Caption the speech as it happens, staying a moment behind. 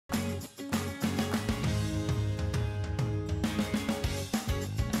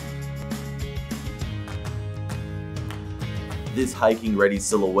This hiking ready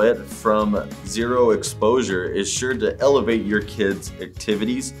silhouette from Zero Exposure is sure to elevate your kids'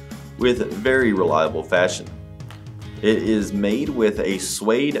 activities with very reliable fashion. It is made with a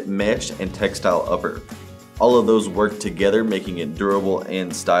suede, mesh, and textile upper. All of those work together, making it durable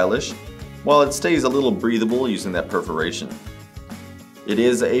and stylish, while it stays a little breathable using that perforation. It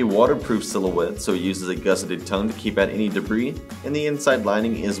is a waterproof silhouette, so it uses a gusseted tongue to keep out any debris, and the inside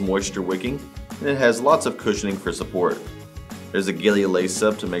lining is moisture wicking, and it has lots of cushioning for support. There's a ghillie lace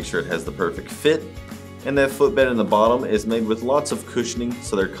up to make sure it has the perfect fit, and that footbed in the bottom is made with lots of cushioning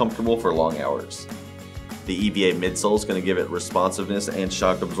so they're comfortable for long hours. The EVA midsole is going to give it responsiveness and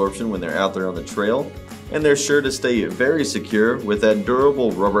shock absorption when they're out there on the trail, and they're sure to stay very secure with that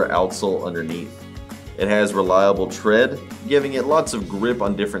durable rubber outsole underneath. It has reliable tread, giving it lots of grip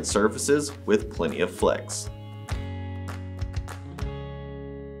on different surfaces with plenty of flex.